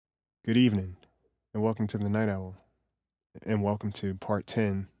Good evening, and welcome to the Night Owl, and welcome to part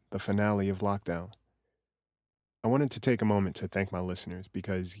 10, the finale of Lockdown. I wanted to take a moment to thank my listeners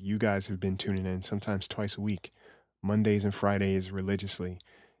because you guys have been tuning in sometimes twice a week, Mondays and Fridays religiously,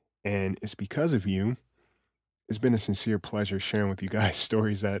 and it's because of you. It's been a sincere pleasure sharing with you guys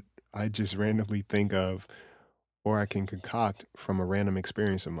stories that I just randomly think of or I can concoct from a random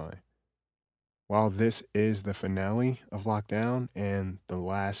experience of mine. While this is the finale of Lockdown and the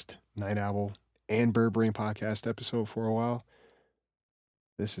last Night Owl and Bird Brain podcast episode for a while,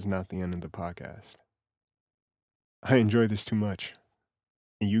 this is not the end of the podcast. I enjoy this too much,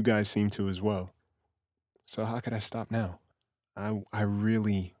 and you guys seem to as well. So how could I stop now? I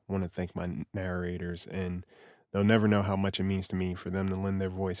really want to thank my narrators, and they'll never know how much it means to me for them to lend their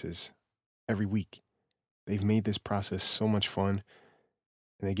voices every week. They've made this process so much fun,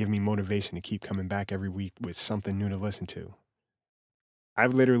 and they give me motivation to keep coming back every week with something new to listen to.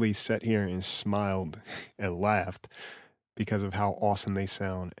 I've literally sat here and smiled and laughed because of how awesome they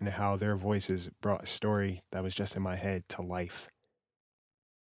sound and how their voices brought a story that was just in my head to life.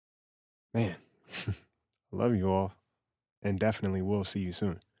 Man, I love you all, and definitely will see you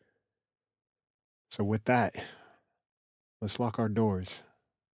soon. So, with that, let's lock our doors,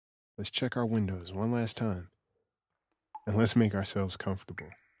 let's check our windows one last time, and let's make ourselves comfortable.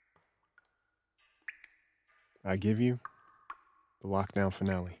 I give you the lockdown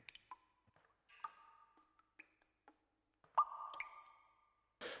finale.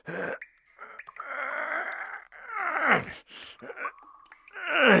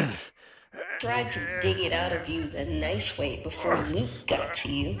 Tried to dig it out of you the nice way before Luke got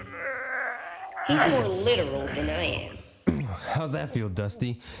to you. He's more literal than I am. How's that feel,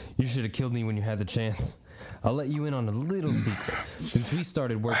 Dusty? You should have killed me when you had the chance. I'll let you in on a little secret. Since we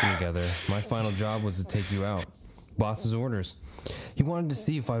started working together, my final job was to take you out. Boss's orders. He wanted to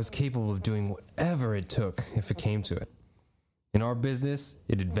see if I was capable of doing whatever it took if it came to it. In our business,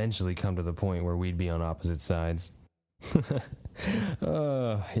 it'd eventually come to the point where we'd be on opposite sides.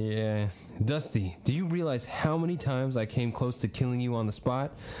 Oh, yeah. Dusty, do you realize how many times I came close to killing you on the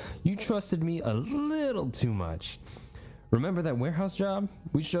spot? You trusted me a little too much. Remember that warehouse job?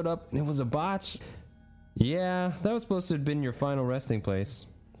 We showed up and it was a botch? Yeah, that was supposed to have been your final resting place.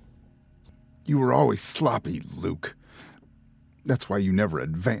 You were always sloppy, Luke. That's why you never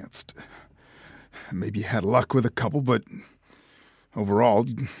advanced. Maybe you had luck with a couple, but overall,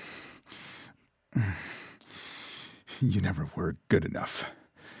 you never were good enough.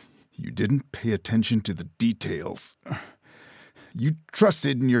 You didn't pay attention to the details. You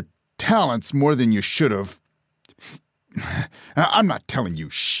trusted in your talents more than you should have. I'm not telling you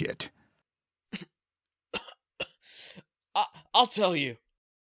shit. I'll tell you.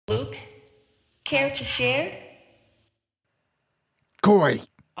 Luke, care to share? Coy!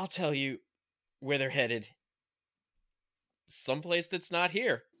 I'll tell you where they're headed. Someplace that's not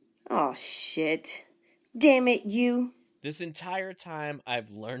here. Oh, shit. Damn it, you. This entire time I've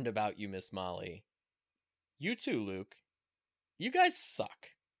learned about you, Miss Molly. You too, Luke. You guys suck.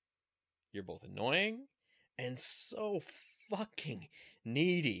 You're both annoying and so fucking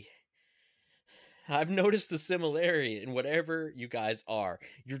needy. I've noticed the similarity in whatever you guys are.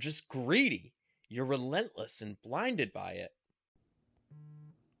 You're just greedy. You're relentless and blinded by it.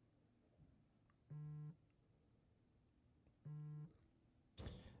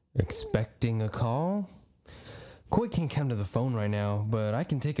 Expecting a call? Coy can't come to the phone right now, but I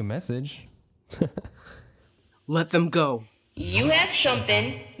can take a message. Let them go. You have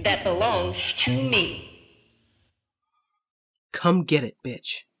something that belongs to me. Come get it,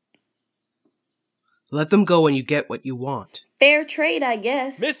 bitch. Let them go when you get what you want. Fair trade, I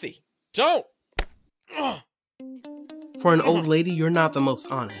guess. Missy, don't! Ugh. For an old lady, you're not the most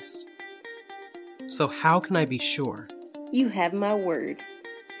honest. So how can I be sure? You have my word.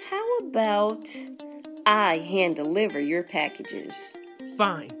 How about I hand deliver your packages?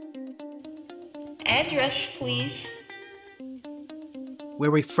 Fine. Address, please.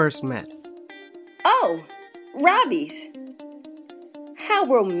 Where we first met. Oh, Robbie's. How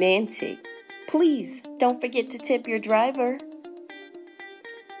romantic. Please, don't forget to tip your driver.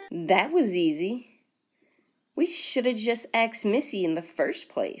 That was easy. We should have just asked Missy in the first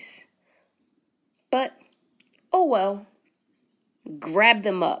place. But, oh well. Grab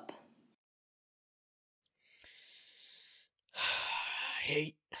them up.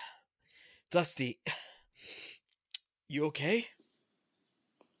 Hey, Dusty, you okay?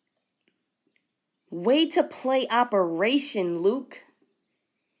 Way to play Operation, Luke.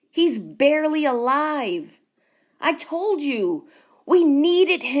 He's barely alive. I told you, we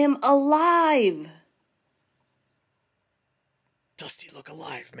needed him alive. Dusty look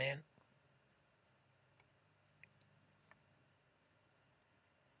alive, man.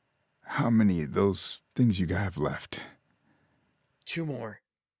 How many of those things you have left? 2 more.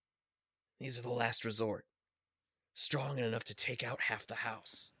 These are the last resort. Strong enough to take out half the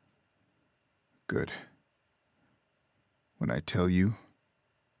house. Good. When I tell you,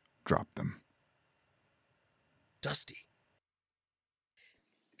 drop them. Dusty.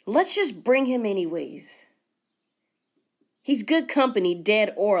 Let's just bring him anyways. He's good company,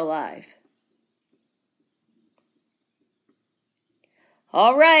 dead or alive.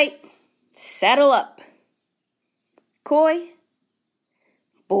 All right, saddle up. Coy,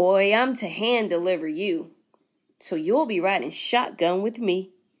 boy, I'm to hand deliver you, so you'll be riding shotgun with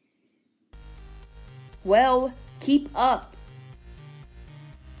me. Well, keep up.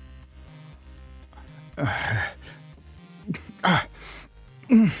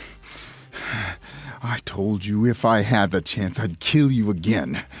 I told you if I had the chance, I'd kill you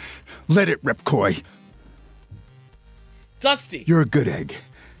again. Let it rip, Coy. Dusty! You're a good egg.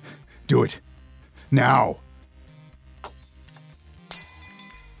 Do it. Now.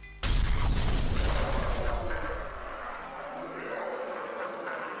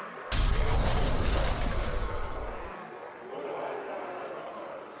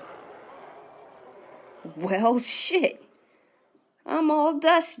 Well, shit. I'm all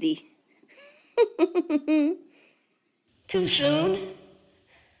dusty. Too soon?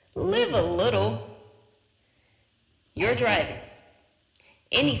 Live a little. You're driving.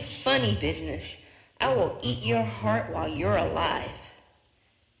 Any funny business, I will eat your heart while you're alive.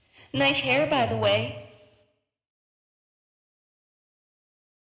 Nice hair, by the way.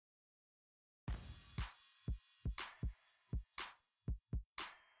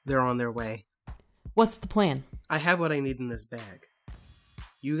 They're on their way. What's the plan? I have what I need in this bag.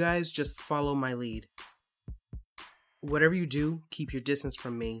 You guys just follow my lead. Whatever you do, keep your distance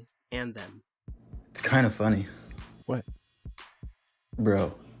from me and them. It's kind of funny. What?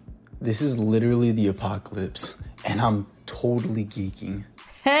 Bro, this is literally the apocalypse, and I'm totally geeking.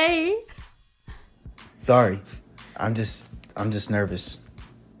 Hey! Sorry, I'm just nervous.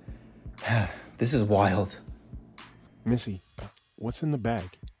 This is wild. Missy, what's in the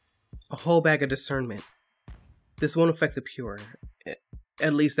bag? A whole bag of discernment. This won't affect the pure.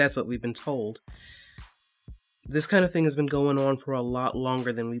 At least that's what we've been told. This kind of thing has been going on for a lot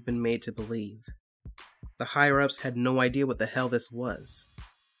longer than we've been made to believe. The higher-ups had no idea what the hell this was.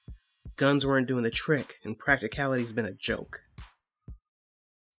 Guns weren't doing the trick, and practicality's been a joke.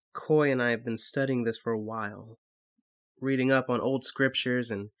 Coy and I have been studying this for a while, reading up on old scriptures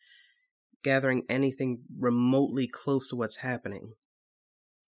and gathering anything remotely close to what's happening.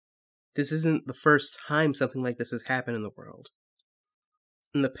 This isn't the first time something like this has happened in the world.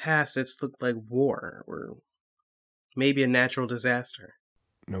 In the past, it's looked like war, or maybe a natural disaster.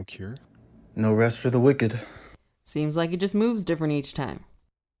 No cure? No rest for the wicked. Seems like it just moves different each time.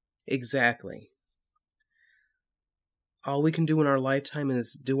 Exactly. All we can do in our lifetime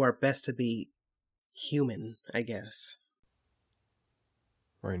is do our best to be human, I guess.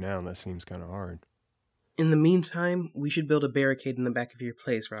 Right now, that seems kind of hard. In the meantime, we should build a barricade in the back of your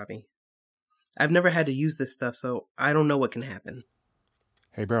place, Robbie. I've never had to use this stuff, so I don't know what can happen.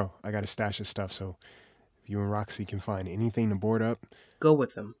 Hey, bro, I got a stash of stuff, so if you and Roxy can find anything to board up... Go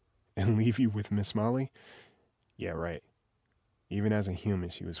with them. And leave you with Miss Molly? Yeah, right. Even as a human,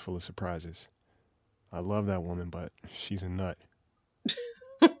 she was full of surprises. I love that woman, but she's a nut.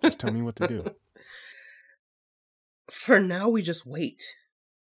 Just tell me what to do. For now, we just wait.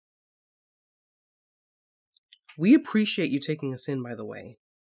 We appreciate you taking us in, by the way.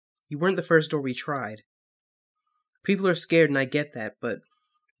 You weren't the first door we tried. People are scared, and I get that, but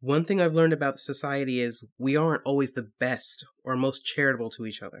one thing I've learned about society is we aren't always the best or most charitable to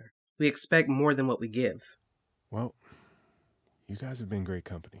each other. We expect more than what we give. Well, you guys have been great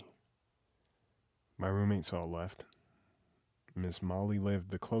company. My roommates all left. Miss Molly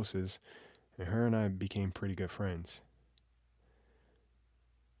lived the closest, and her and I became pretty good friends.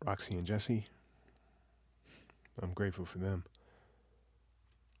 Roxy and Jesse, I'm grateful for them.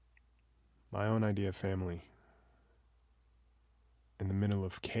 My own idea of family in the middle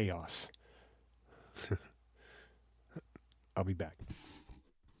of chaos. I'll be back.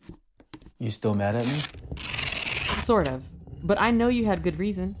 You still mad at me? Sort of. But I know you had good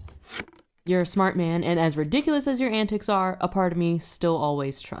reason. You're a smart man, and as ridiculous as your antics are, a part of me still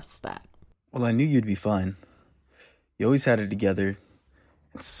always trusts that. Well, I knew you'd be fine. You always had it together.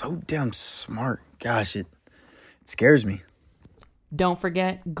 It's so damn smart. Gosh, it scares me. Don't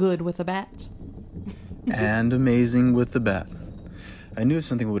forget, good with a bat. And amazing with the bat. I knew if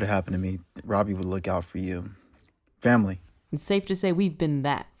something would happen to me, Robbie would look out for you. Family. It's safe to say we've been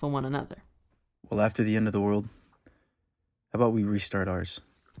that for one another. Well, after the end of the world, how about we restart ours?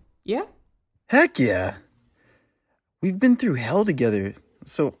 Yeah? Heck yeah! We've been through hell together,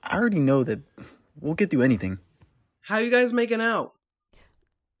 so I already know that we'll get through anything. How you guys making out?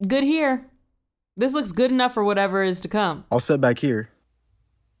 Good here. This looks good enough for whatever is to come. I'll set back here.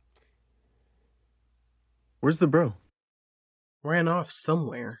 Where's the bro? Ran off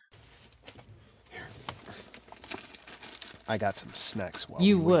somewhere. I got some snacks while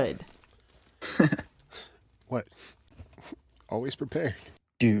You we wait. would. What? Always prepared.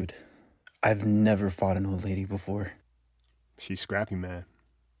 Dude, I've never fought an old lady before. She's scrappy, man.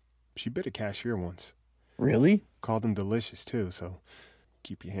 She bit a cashier once. Really? Called them delicious, too, so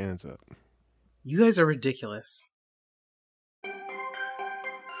keep your hands up. You guys are ridiculous.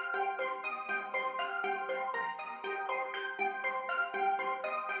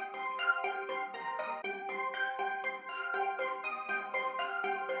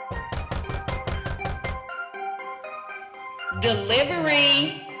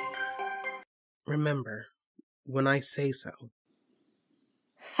 Delivery. Remember, when I say so.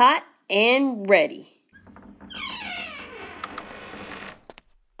 Hot and ready.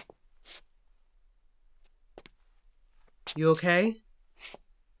 You okay?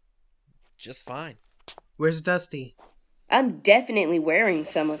 Just fine. Where's Dusty? I'm definitely wearing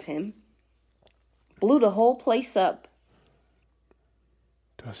some of him. Blew the whole place up.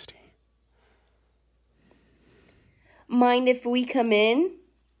 Dusty. Mind if we come in?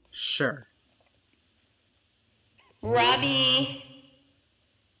 Sure. Robbie.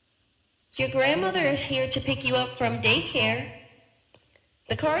 Your grandmother is here to pick you up from daycare.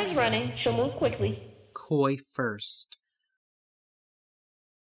 The car is running, so move quickly. Koi first.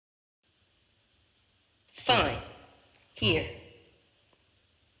 Fine. Here.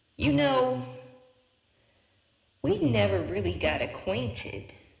 You know, we never really got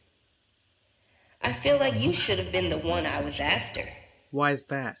acquainted. I feel like you should have been the one I was after. Why's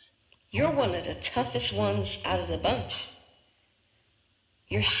that? You're one of the toughest ones out of the bunch.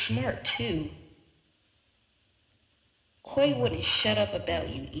 You're smart, too. Koi wouldn't shut up about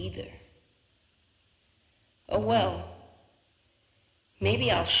you either. Oh well.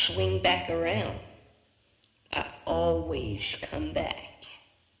 Maybe I'll swing back around. I always come back.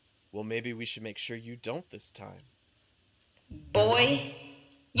 Well, maybe we should make sure you don't this time. Boy,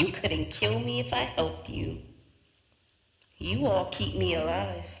 you couldn't kill me if I helped you. You all keep me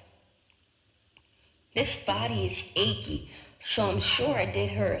alive. This body is achy, so I'm sure I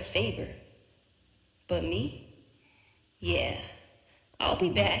did her a favor. But me? Yeah, I'll be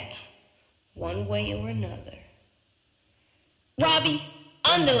back, one way or another. Robbie,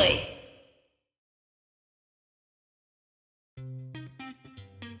 underlay!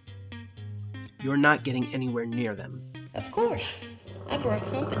 You're not getting anywhere near them. Of course, I brought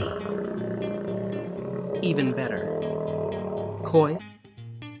company. Even better. Koi,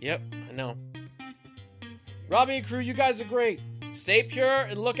 Yep, I know. Robbie and crew, you guys are great. Stay pure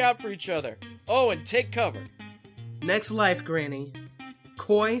and look out for each other. Oh, and take cover. next life, Granny.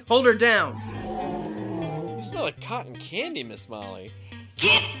 Koi, hold her down. You smell like cotton candy, Miss Molly.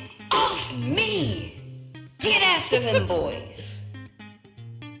 Get off me! Get after them boys!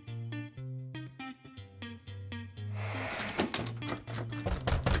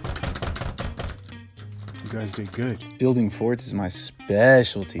 You guys did good. Building forts is my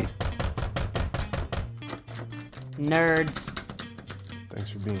specialty. Nerds. Thanks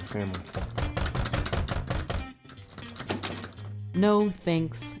for being family. No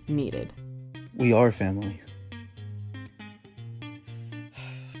thanks needed. We are family.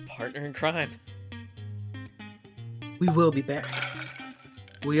 Partner in crime. We will be back.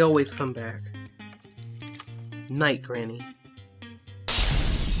 We always come back. Night, Granny.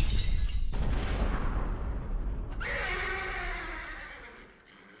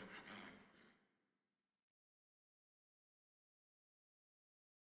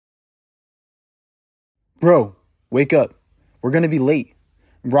 Bro, wake up. We're gonna be late.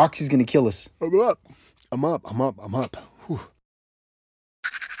 Roxy's gonna kill us. I'm up. I'm up. I'm up. I'm up. Whew.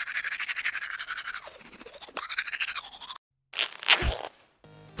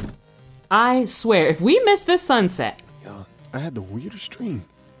 I swear, if we miss this sunset, Yo, I had the weirdest dream.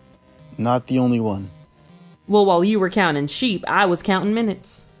 Not the only one. well, while you were counting sheep, I was counting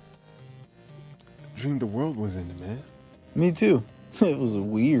minutes. Dreamed the world was ending, man. Me too. It was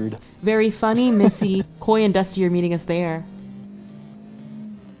weird. Very funny, Missy. Koi and Dusty are meeting us there.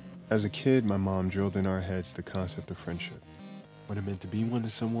 As a kid, my mom drilled in our heads the concept of friendship. What it meant to be one to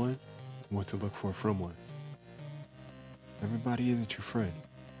someone, and what to look for from one. Everybody isn't your friend.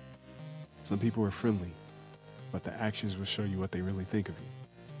 Some people are friendly, but the actions will show you what they really think of you.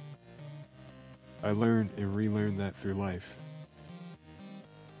 I learned and relearned that through life.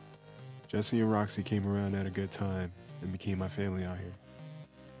 Jesse and Roxy came around at a good time and became my family out here.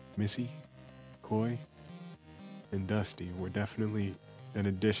 Missy, Coy, and Dusty were definitely an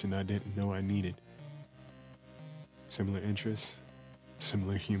addition I didn't know I needed. Similar interests,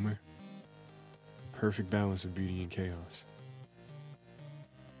 similar humor, perfect balance of beauty and chaos.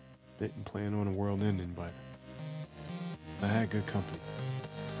 Didn't plan on a world ending, but I had good company.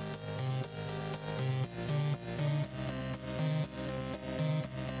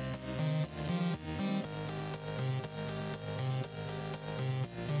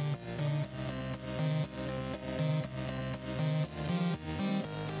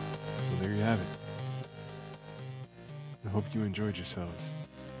 So there you have it. I hope you enjoyed yourselves.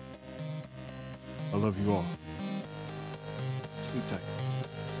 I love you all. Sleep tight.